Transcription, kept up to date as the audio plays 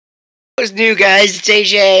What's new, guys? It's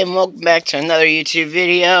AJ, and welcome back to another YouTube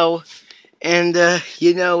video. And,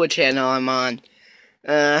 you know what channel I'm on.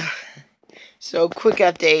 So quick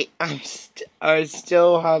update. I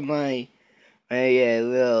still have my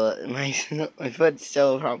foot's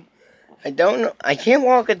still from. I can't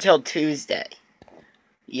walk until Tuesday.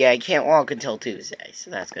 Yeah, I can't walk until Tuesday,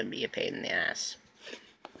 so that's gonna be a pain in the ass.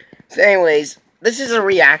 So, anyways, this is a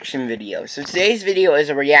reaction video. So today's video is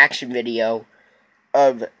a reaction video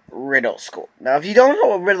of Riddle School. Now, if you don't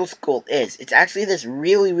know what Riddle School is, it's actually this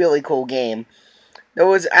really, really cool game that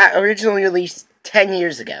was originally released 10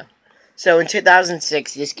 years ago. So, in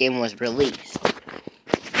 2006, this game was released.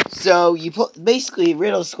 So, basically,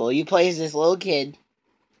 Riddle School, you play as this little kid,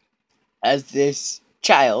 as this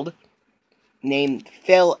child, named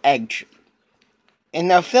Phil Eggtree. And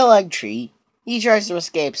now, Phil Eggtree, he tries to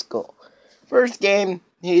escape school. First game,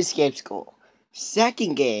 he escapes school.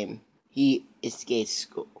 Second game, he escapes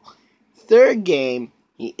school. Third game,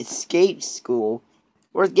 he escapes school.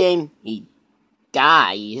 Fourth game, he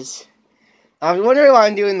dies. I was wondering why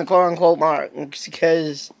I'm doing the quote-unquote marks,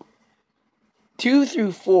 because 2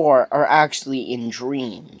 through 4 are actually in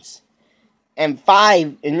dreams. And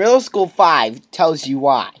 5, in Riddle School 5, tells you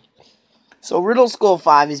why. So Riddle School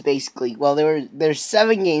 5 is basically, well, there's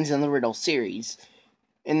 7 games in the Riddle series.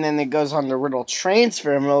 And then it goes on to Riddle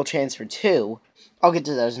Transfer and Riddle Transfer 2. I'll get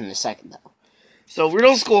to those in a second, though. So,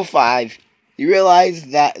 Riddle School 5, they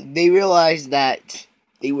realized that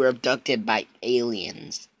they were abducted by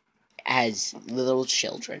aliens as little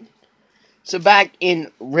children. So, back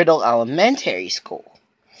in Riddle Elementary School.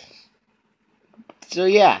 So,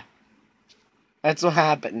 yeah. That's what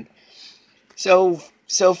happened. So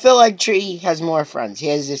Phil Eggtree has more friends. He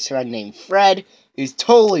has this friend named Fred, who's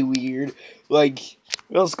totally weird. Like,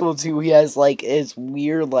 Riddle School 2, he has, like, this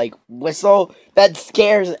weird, like, whistle that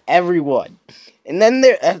scares everyone. And then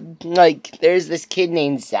there's this kid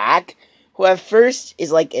named Zach, who at first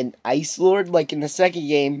is like an ice lord. Like in the second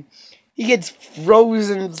game, he gets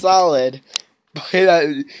frozen solid,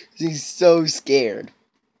 but he's so scared.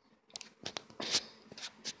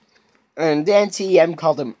 And Dan TM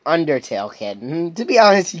called him Undertale Kid. And to be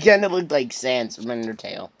honest, he kind of looked like Sans from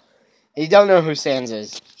Undertale. If you don't know who Sans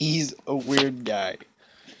is, he's a weird guy.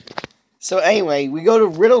 So anyway, we go to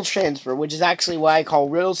Riddle Transfer, which is actually why I call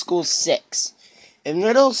Riddle School 6. And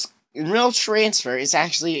Riddle Transfer is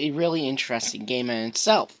actually a really interesting game in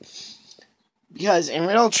itself. Because in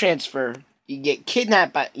Riddle Transfer, you get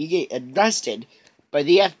arrested by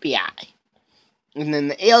the FBI. And then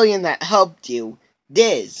the alien that helped you,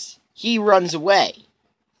 Diz, he runs away.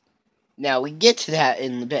 Now, we get to that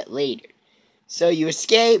in a bit later. So you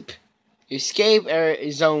escape Zone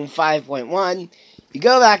 5.1, you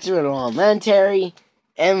go back to Riddle Elementary,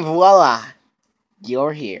 and voila,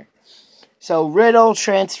 you're here. So, Riddle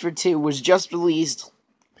Transfer 2 was just released.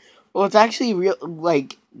 Well, it's actually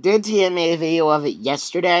DTN made a video of it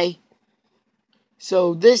yesterday.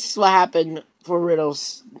 So, this is what happened for Riddle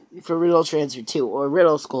Transfer 2, or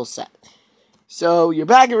Riddle School Set. So, you're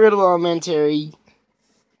back at Riddle Elementary,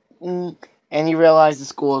 and you realize the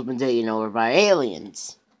school has been taken over by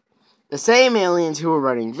aliens. The same aliens who were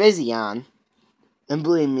running Vision. And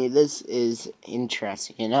believe me, this is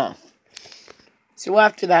interesting enough. So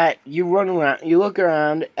after that, you run around, you look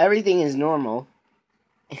around, everything is normal.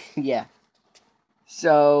 Yeah.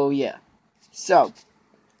 So,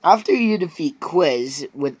 after you defeat Quiz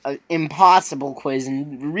with an impossible quiz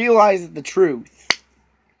and realize the truth,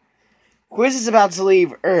 Quiz is about to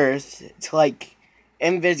leave Earth to,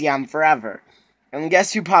 end Vision forever. And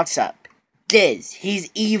guess who pops up? Diz.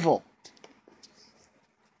 He's evil.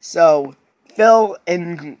 So, Phil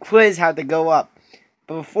and Quiz have to go up.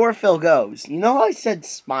 But before Phil goes, you know how I said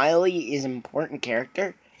Smiley is an important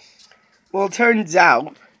character? Well, it turns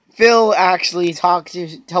out, Phil actually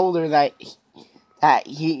told her that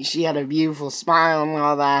she had a beautiful smile and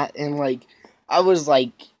all that, and I was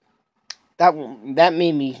like, that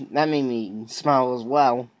made me smile as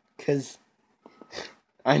well, because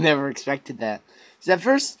I never expected that. Because at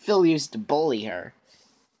first, Phil used to bully her,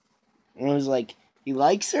 and I was like, he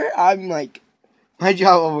likes her? I'm like, my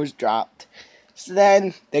jaw almost dropped. So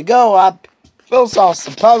then, they go up, Phil solves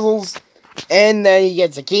some puzzles, and then he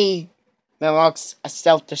gets a key that unlocks a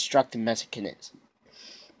self-destructive mechanism.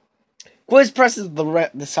 Quiz presses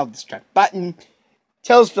the self-destruct button,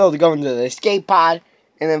 tells Phil to go into the escape pod,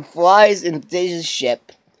 and then flies into Diz's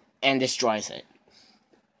ship and destroys it.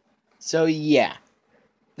 So yeah,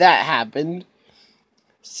 that happened.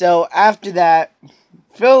 So after that,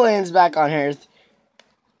 Phil lands back on Earth,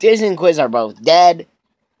 Diz and Quiz are both dead,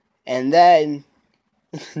 and then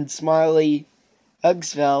Smiley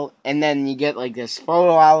hugs Phil, and then you get like this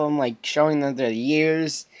photo album, like showing them their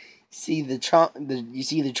years. You see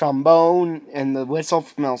the trombone and the whistle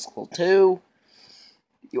from Middle School 2.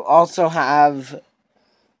 You also have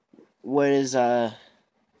you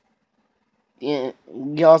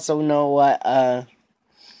also know what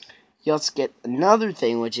you also get another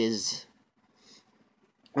thing, which is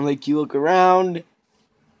like you look around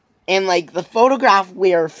and like the photograph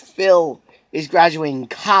where Phil is graduating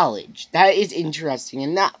college. That is interesting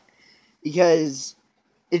enough because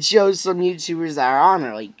it shows some YouTubers that are on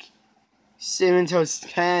it, like Cinnamon Toast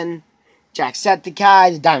Ken,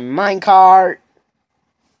 Jacksepticeye, the Diamond Minecart,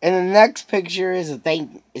 and the next picture is a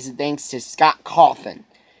thanks to Scott Cawthon.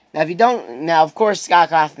 Now, if you don't, of course, Scott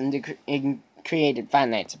Cawthon created Five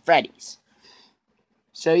Nights at Freddy's.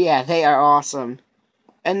 So yeah, they are awesome.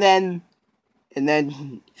 And then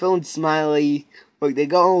Phil and Smiley, look, they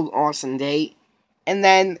go on an awesome date. And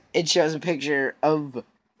then it shows a picture of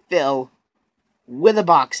Phil with a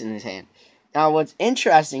box in his hand. Now, what's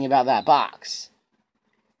interesting about that box,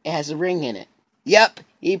 it has a ring in it. Yep,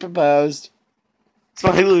 he proposed.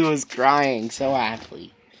 Smiley was crying so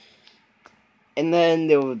happily. And then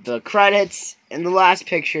there were the credits, and the last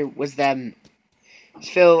picture was them,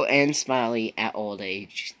 Phil and Smiley at old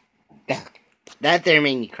age. That there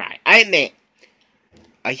made me cry. I admit,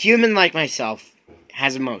 a human like myself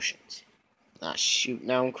has emotions. Ah, shoot,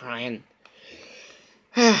 now I'm crying.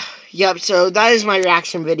 Yep, so that is my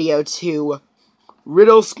reaction video to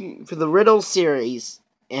for the Riddle series,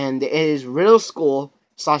 and it is Riddle School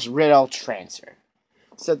 / Riddle Transfer.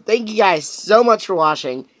 So thank you guys so much for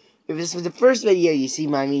watching. If this was the first video you see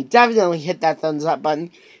by me, definitely hit that thumbs up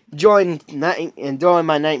button. Join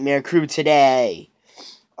my nightmare crew today.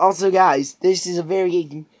 Also, guys,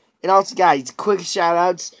 quick shout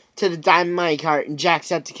outs to the Diamond Minecart and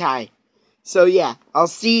Jacksepticeye. So yeah, I'll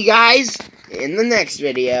see you guys in the next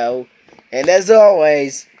video. And as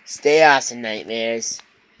always, stay awesome, nightmares.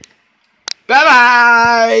 Bye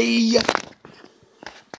bye.